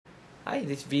Hi,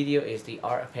 this video is the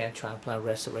art of hair transplant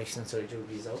restoration surgery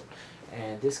result,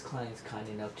 and this client is kind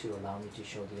enough to allow me to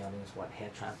show the audience what hair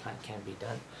transplant can be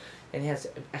done, and it has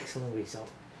an excellent result.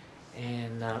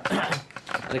 And, and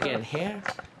again, hair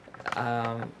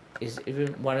is even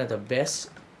one of the best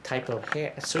type of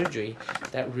hair surgery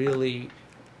that really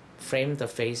frame the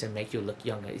face and make you look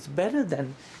younger. It's better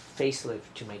than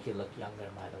facelift to make you look younger,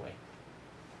 by the way.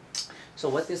 So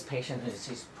what this patient is,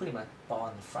 he's pretty much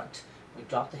bald in the front. We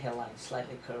drop the hairline,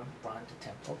 slightly curved, broad the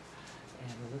temple,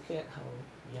 and look at how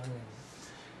young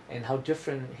and how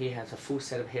different. He has a full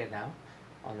set of hair now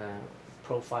on the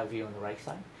profile view on the right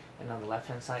side, and on the left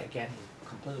hand side again he's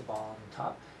completely bald on the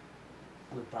top.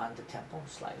 We broaden the temple,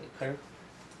 slightly curved,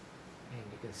 and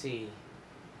you can see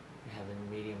we have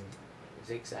a medium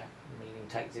zigzag, medium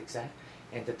tight zigzag,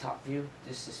 and the top view.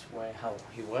 This is where how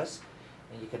he was,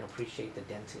 and you can appreciate the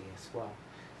density as well.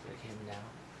 Look at him now.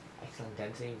 Excellent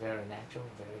density, very natural,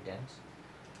 very dense.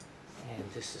 And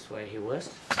this is where he was,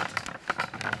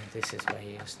 and this is where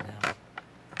he is now.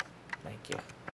 Thank you.